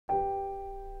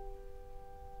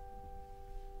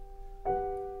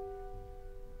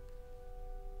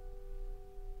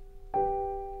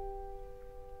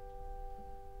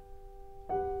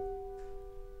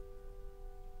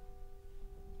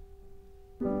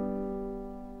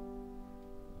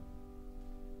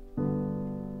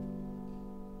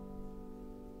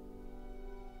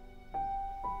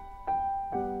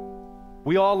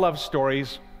We all love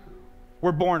stories.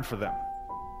 We're born for them.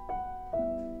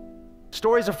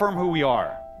 Stories affirm who we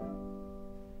are.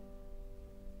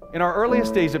 In our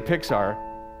earliest days at Pixar,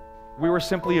 we were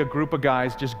simply a group of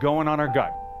guys just going on our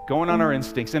gut, going on our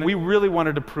instincts, and we really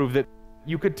wanted to prove that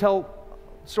you could tell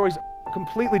stories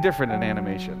completely different in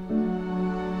animation.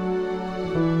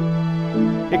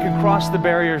 It could cross the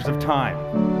barriers of time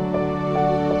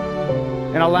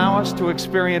and allow us to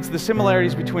experience the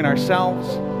similarities between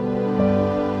ourselves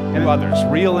and others,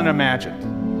 real and imagined.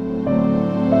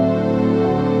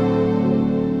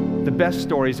 The best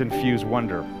stories infuse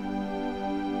wonder.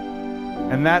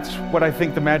 And that's what I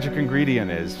think the magic ingredient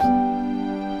is.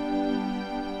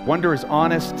 Wonder is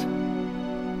honest,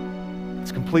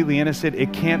 it's completely innocent,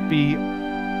 it can't be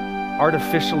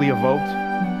artificially evoked.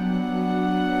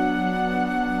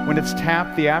 When it's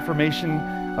tapped, the affirmation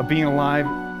of being alive,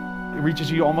 it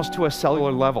reaches you almost to a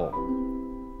cellular level.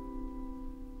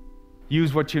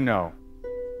 Use what you know.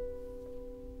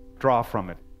 Draw from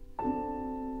it.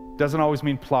 Doesn't always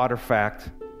mean plot or fact.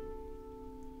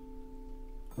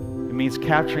 It means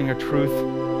capturing a truth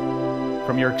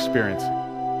from your experience,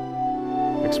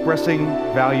 expressing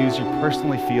values you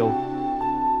personally feel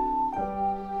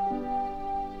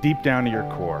deep down to your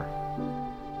core.